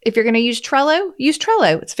tools. If you're going to use Trello, use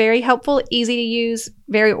Trello. It's very helpful, easy to use,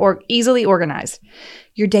 very easily organized.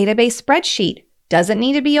 Your database spreadsheet doesn't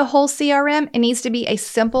need to be a whole CRM. It needs to be a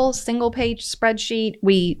simple single-page spreadsheet.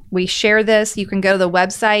 We share this. You can go to the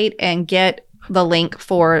website and get the link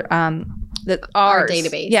for our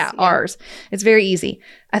database. Yeah, ours. It's very easy.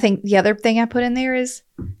 I think the other thing I put in there is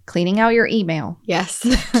cleaning out your email. Yes.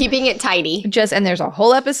 Keeping it tidy. And there's a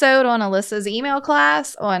whole episode on Alyssa's email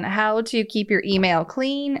class on how to keep your email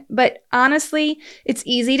clean. But honestly, it's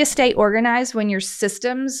easy to stay organized when you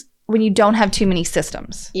don't have too many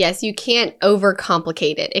systems. Yes, you can't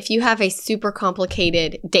overcomplicate it. If you have a super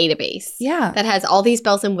complicated database that has all these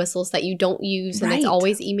bells and whistles that you don't use and it's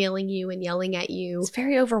always emailing you and yelling at you. It's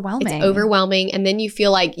very overwhelming. It's overwhelming. And then you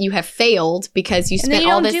feel like you have failed because you spent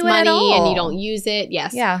all this money and you don't use it.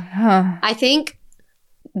 Yes. Yeah. I think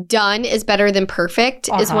done is better than perfect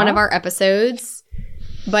is one of our episodes.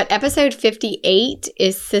 But episode 58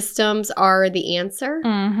 is systems are the answer.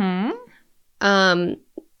 Mm-hmm.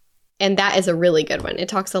 And that is a really good one. It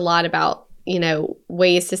talks a lot about,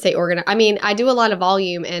 ways to stay organized. I mean, I do a lot of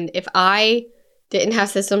volume, and if I didn't have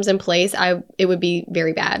systems in place, it would be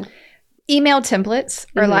very bad. Email templates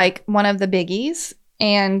are like one of the biggies.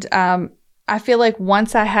 And I feel like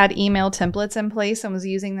once I had email templates in place and was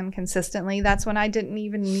using them consistently, that's when I didn't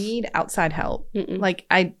even need outside help. Like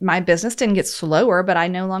my business didn't get slower, but I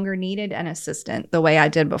no longer needed an assistant the way I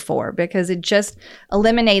did before because it just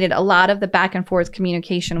eliminated a lot of the back and forth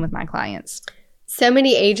communication with my clients. So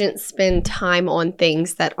many agents spend time on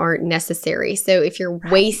things that aren't necessary. So if you're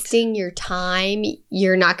wasting your time,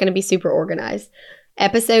 you're not going to be super organized.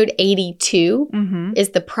 Episode 82 is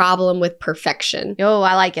the problem with perfection. Oh,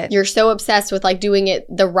 I like it. You're so obsessed with like doing it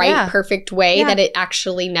the right, perfect way that it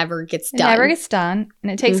actually never gets done. It never gets done.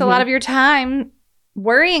 And it takes a lot of your time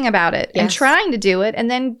worrying about it and trying to do it and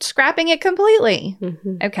then scrapping it completely.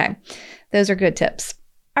 Okay. Those are good tips.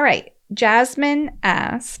 All right. Jasmine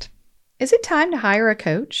asked, is it time to hire a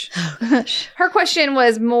coach? Her question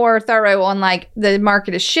was more thorough on like the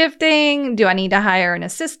market is shifting. Do I need to hire an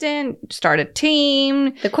assistant? Start a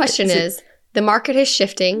team? The question is, the market is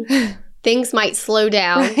shifting. Things might slow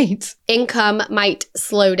down. Income might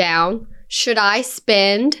slow down. Should I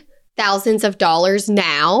spend thousands of dollars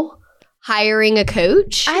now hiring a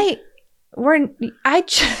coach? I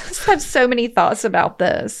just have so many thoughts about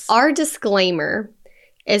this. Our disclaimer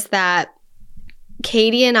is that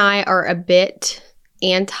Katie and I are a bit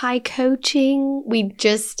anti-coaching. We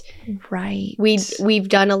just we've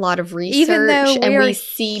done a lot of research and we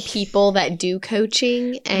see people that do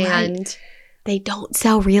coaching and they don't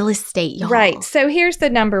sell real estate, y'all. Right. So here's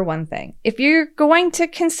the number one thing. If you're going to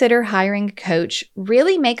consider hiring a coach,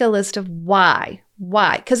 really make a list of why.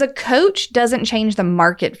 Why? Because a coach doesn't change the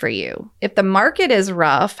market for you. If the market is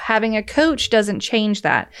rough, having a coach doesn't change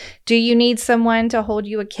that. Do you need someone to hold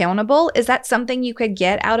you accountable? Is that something you could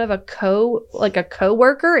get out of a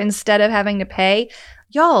coworker instead of having to pay?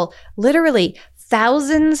 Y'all, literally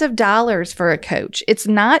thousands of dollars for a coach. It's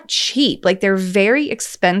not cheap. Like they're very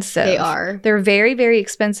expensive. They are. They're very, very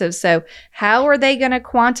expensive. So how are they going to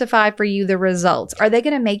quantify for you the results? Are they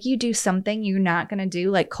going to make you do something you're not going to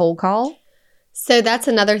do, like cold call? So that's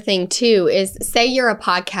another thing too, is say you're a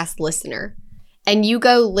podcast listener and you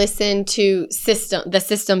go listen to the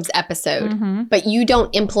systems episode, but you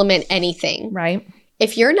don't implement anything. Right.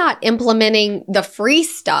 If you're not implementing the free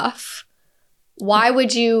stuff, why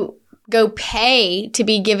would you go pay to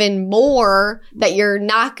be given more that you're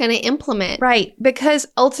not going to implement? Right. Because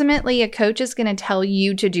ultimately a coach is going to tell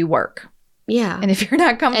you to do work. Yeah. And if you're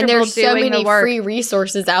not comfortable and there's so doing many the work, free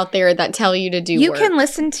resources out there that tell you to do you work. can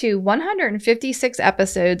listen to 156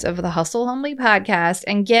 episodes of the Hustle Humbly podcast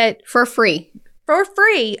and get for free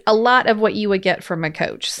a lot of what you would get from a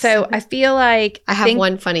coach. So I feel like I have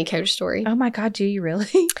one funny coach story. Oh my God, do you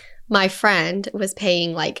really? My friend was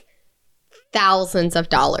paying like thousands of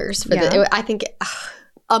dollars for I think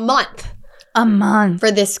a month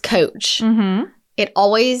for this coach. It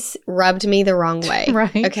always rubbed me the wrong way.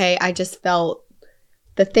 Right. Okay. I just felt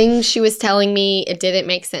the things she was telling me, it didn't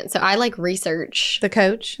make sense. So I like research the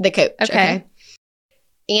coach. Okay.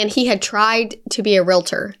 And he had tried to be a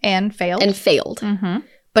realtor and failed.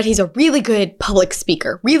 But he's a really good public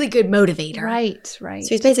speaker, really good motivator. Right. So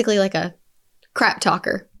he's basically like a crap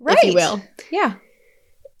talker, if you will. Yeah.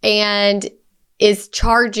 And is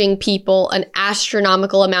charging people an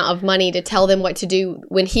astronomical amount of money to tell them what to do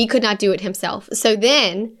when he could not do it himself. So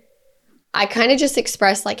then I kind of just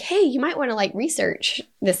expressed like, hey, you might want to like research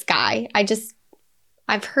this guy.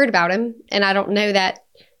 I've heard about him and I don't know that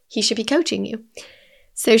he should be coaching you.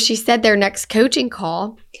 So she said their next coaching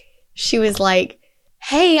call, she was like,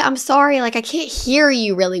 hey, I'm sorry, like I can't hear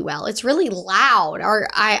you really well. It's really loud. Or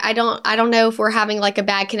I don't know if we're having like a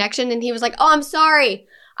bad connection. And he was like, oh, I'm sorry.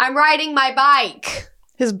 I'm riding my bike.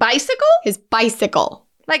 His bicycle? His bicycle.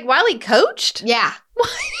 Like while he coached? Yeah.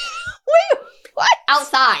 Wait, what?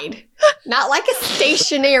 Outside. Not like a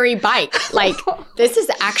stationary bike. Like, this is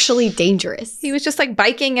actually dangerous. He was just like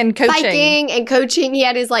biking and coaching. He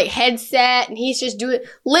had his like headset and he's just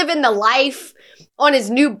living the life on his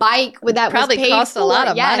new bike with that probably was paid cost for. A lot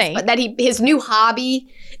of money. But that his new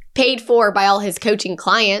hobby paid for by all his coaching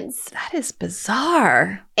clients. That is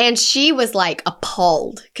bizarre. And she was like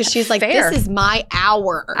appalled because she's like, Fair. this is my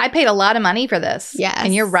hour. I paid a lot of money for this. Yes.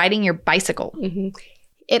 And you're riding your bicycle.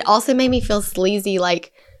 It also made me feel sleazy,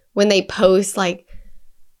 like when they post like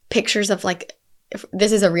pictures of like,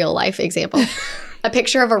 this is a real life example, a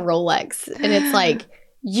picture of a Rolex. And it's like,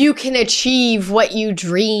 you can achieve what you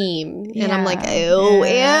dream. And I'm like,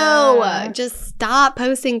 ew, just stop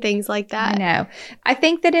posting things like that. I know. I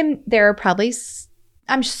think that there are probably,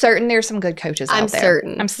 I'm certain there's some good coaches out there.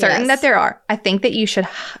 I'm certain that there are. I think that you should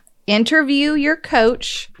interview your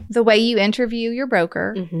coach the way you interview your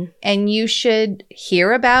broker, and you should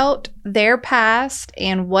hear about their past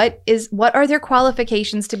and what are their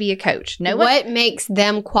qualifications to be a coach. What makes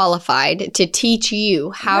them qualified to teach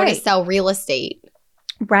you how to sell real estate.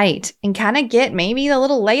 Right. And kind of get maybe the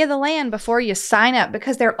little lay of the land before you sign up,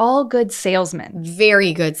 because they're all good salesmen.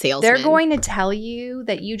 Very good salesmen. They're going to tell you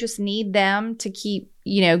that you just need them to keep,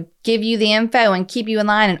 give you the info and keep you in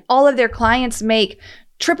line. And all of their clients make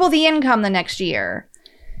triple the income the next year.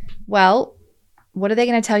 Well, what are they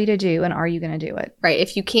going to tell you to do? And are you going to do it? Right.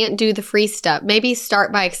 If you can't do the free stuff, maybe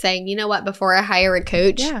start by saying, you know what, before I hire a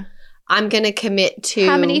coach, I'm going to commit to...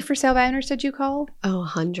 How many for sale by owners did you call? Oh,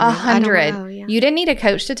 100. 100. You didn't need a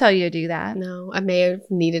coach to tell you to do that. No, I may have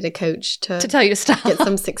needed a coach to tell you to stop. Get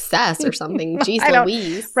some success or something. Jeez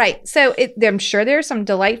Louise. Right. So I'm sure there's some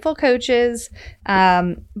delightful coaches,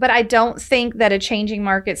 but I don't think that a changing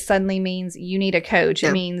market suddenly means you need a coach. No.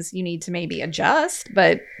 It means you need to maybe adjust,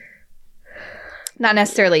 but not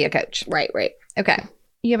necessarily a coach. Right. Okay.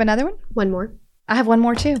 You have another one? One more. I have one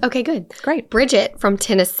more too. Okay, good. Great. Bridget from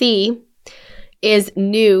Tennessee is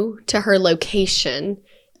new to her location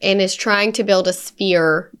and is trying to build a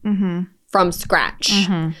sphere from scratch.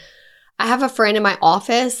 I have a friend in my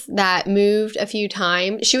office that moved a few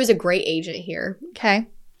times. She was a great agent here. Okay.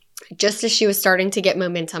 Just as she was starting to get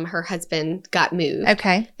momentum, her husband got moved.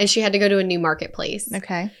 Okay. And she had to go to a new marketplace.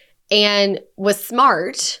 Okay. And was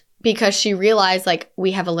smart because she realized, like,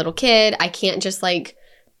 we have a little kid. I can't just, like,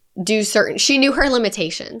 she knew her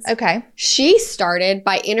limitations. Okay. She started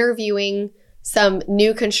by interviewing some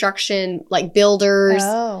new construction like builders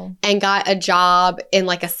and got a job in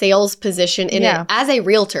like a sales position in it as a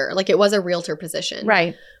realtor. Like it was a realtor position.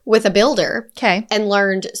 Right. With a builder. Okay. And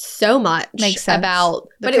learned so much about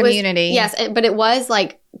the community. Yes. But it was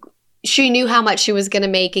like she knew how much she was going to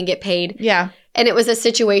make and get paid. Yeah. And it was a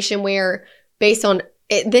situation where based on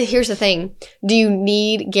here's the thing. Do you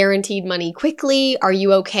need guaranteed money quickly? Are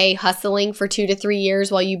you okay hustling for 2 to 3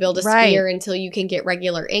 years while you build a sphere until you can get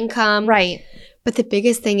regular income? Right. But the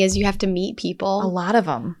biggest thing is you have to meet people. A lot of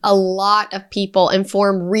them. A lot of people, and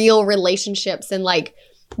form real relationships and like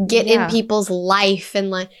get in people's life. And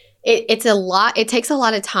like it's a lot. It takes a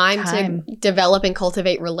lot of time to develop and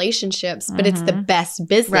cultivate relationships, but it's the best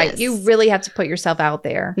business. Right. You really have to put yourself out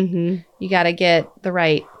there. You got to get the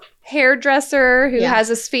right hairdresser who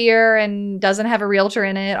has a sphere and doesn't have a realtor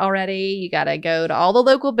in it already. You got to go to all the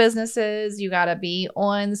local businesses. You got to be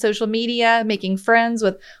on social media, making friends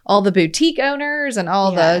with all the boutique owners and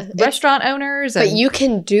all the restaurant owners. But you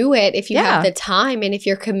can do it if you have the time and if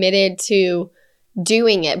you're committed to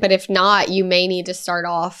doing it. But if not, you may need to start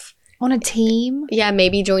off on a team. Yeah,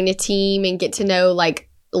 maybe join a team and get to know, like,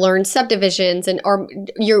 learn subdivisions, and or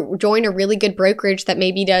you join a really good brokerage that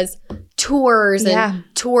maybe does tours and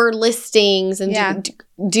tour listings and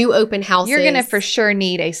do open houses. You're going to for sure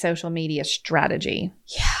need a social media strategy.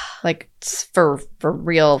 Yeah. Like for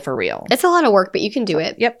real. It's a lot of work, but you can do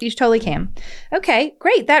it. Yep, you totally can. Okay,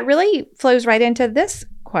 great. That really flows right into this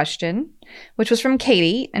question, which was from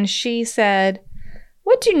Katie. And she said,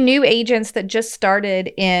 what do new agents that just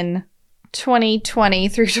started in 2020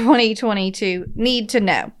 through 2022 need to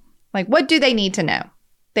know? Like, what do they need to know?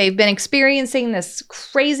 They've been experiencing this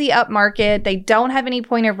crazy up market. They don't have any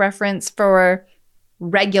point of reference for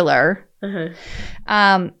regular.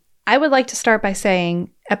 I would like to start by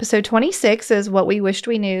saying episode 26 is what we wished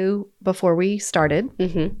we knew before we started.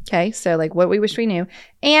 Okay, so like what we wished we knew.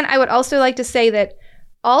 And I would also like to say that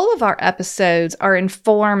all of our episodes are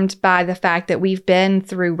informed by the fact that we've been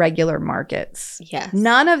through regular markets. Yes.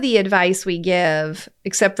 None of the advice we give,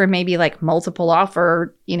 except for maybe like multiple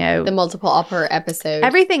offer, the multiple offer episode.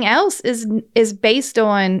 Everything else is based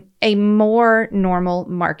on a more normal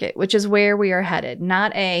market, which is where we are headed.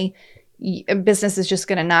 Not a business is just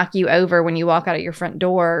going to knock you over when you walk out of your front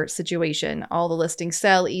door situation. All the listings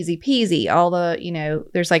sell easy peasy. All the,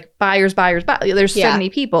 there's like buyers. There's so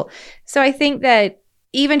many people. So I think that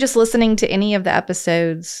even just listening to any of the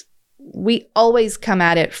episodes, we always come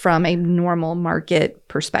at it from a normal market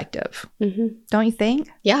perspective. Don't you think?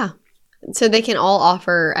 Yeah. So they can all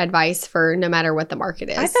offer advice for no matter what the market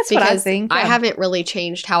is. That's what I think. I haven't really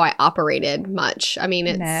changed how I operated much. I mean,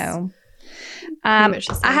 it's no. I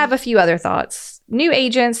have a few other thoughts. New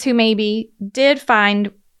agents who maybe did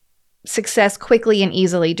find success quickly and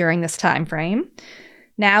easily during this time frame.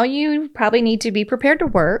 Now you probably need to be prepared to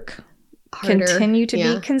work. Harder. Continue to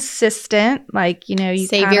be consistent. Like, you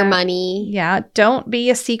save your money. Yeah. Don't be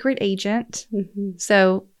a secret agent.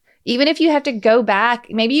 So even if you have to go back,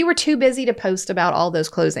 maybe you were too busy to post about all those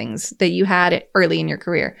closings that you had early in your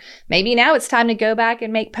career. Maybe now it's time to go back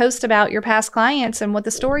and make posts about your past clients and what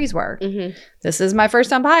the stories were. This is my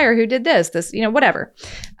first time buyer who did this, whatever.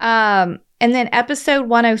 And then episode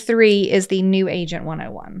 103 is the new agent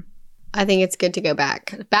 101. I think it's good to go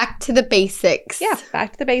back to the basics. Yeah,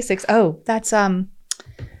 back to the basics. Oh, that's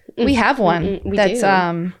we have one. That's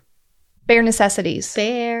bare necessities.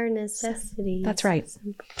 Bare necessities. That's right.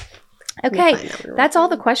 Okay, that's all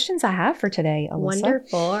the questions I have for today, Alyssa.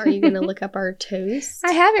 Wonderful. Are you going to look up our toast?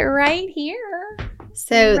 I have it right here.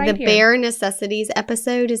 So bare necessities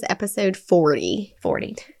episode is episode 40.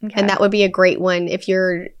 40. Okay. And that would be a great one if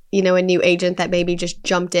you're a new agent that maybe just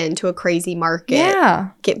jumped into a crazy market. Yeah.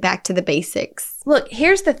 Get back to the basics. Look,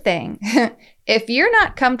 here's the thing. If you're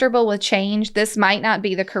not comfortable with change, this might not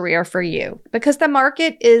be the career for you because the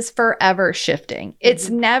market is forever shifting. It's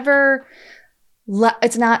never,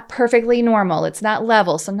 it's not perfectly normal. It's not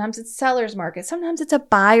level. Sometimes it's seller's market. Sometimes it's a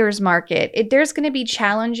buyer's market. There's going to be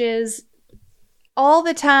challenges all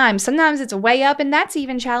the time. Sometimes it's way up, and that's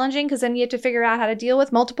even challenging because then you have to figure out how to deal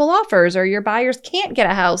with multiple offers, or your buyers can't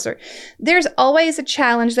get a house, or there's always a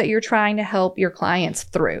challenge that you're trying to help your clients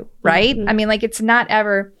through, right? I mean, like, it's not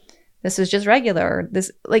ever, this is just regular.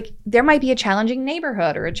 This, like, there might be a challenging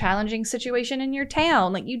neighborhood or a challenging situation in your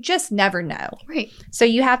town. Like, you just never know. Right. So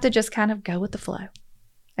you have to just kind of go with the flow.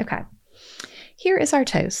 Okay. Here is our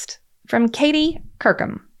toast from Katie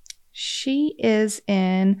Kirkham. She is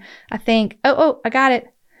in, I think, I got it.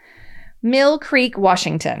 Mill Creek,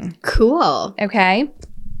 Washington. Cool. Okay.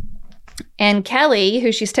 And Kelly,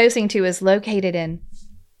 who she's toasting to, is located in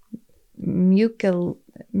Mukilteo.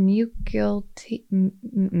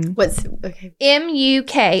 What's, okay.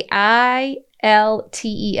 Mukilteo.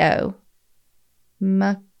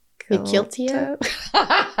 Mukilteo?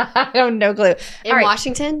 I have no clue. In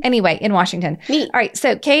Washington? Anyway, in Washington. Neat. All right.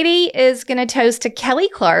 So Katie is going to toast to Kelly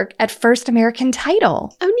Clark at First American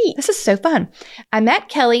Title. Oh, neat. This is so fun. I met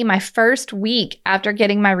Kelly my first week after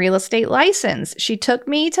getting my real estate license. She took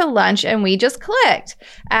me to lunch and we just clicked.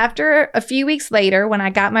 After a few weeks later, when I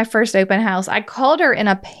got my first open house, I called her in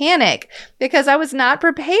a panic because I was not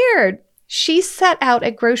prepared. She set out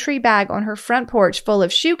a grocery bag on her front porch full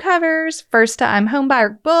of shoe covers, first-time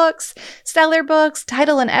homebuyer books, seller books,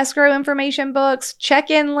 title and escrow information books,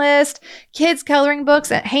 check-in list, kids coloring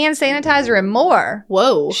books, and hand sanitizer, and more.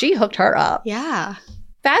 Whoa. She hooked her up. Yeah.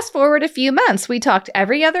 Fast forward a few months, we talked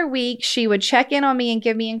every other week. She would check in on me and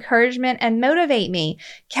give me encouragement and motivate me.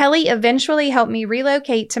 Kelly eventually helped me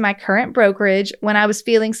relocate to my current brokerage when I was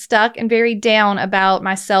feeling stuck and very down about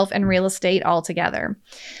myself and real estate altogether.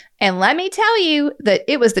 And let me tell you that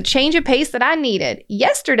it was the change of pace that I needed.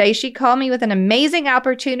 Yesterday, she called me with an amazing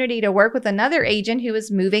opportunity to work with another agent who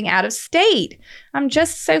is moving out of state. I'm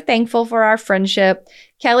just so thankful for our friendship.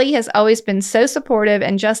 Kelly has always been so supportive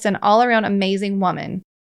and just an all-around amazing woman.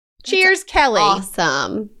 Cheers, Kelly.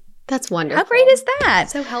 Awesome. That's wonderful. How great is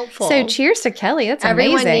that? So helpful. So cheers to Kelly. That's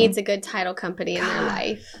Everyone amazing. needs a good title company in their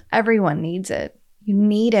life. Everyone needs it. You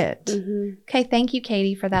need it. Mm-hmm. Okay, thank you,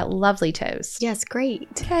 Katie, for that lovely toast. Yes, great.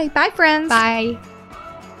 Okay, bye, friends. Bye.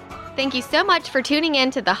 Thank you so much for tuning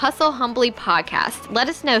in to the Hustle Humbly podcast. Let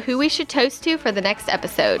us know who we should toast to for the next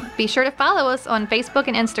episode. Be sure to follow us on Facebook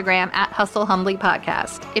and Instagram at Hustle Humbly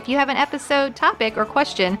Podcast. If you have an episode, topic, or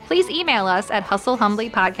question, please email us at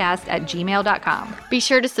hustlehumblypodcast@gmail.com. Be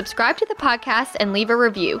sure to subscribe to the podcast and leave a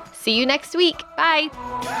review. See you next week. Bye.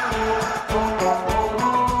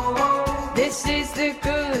 This is the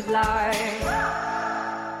good life.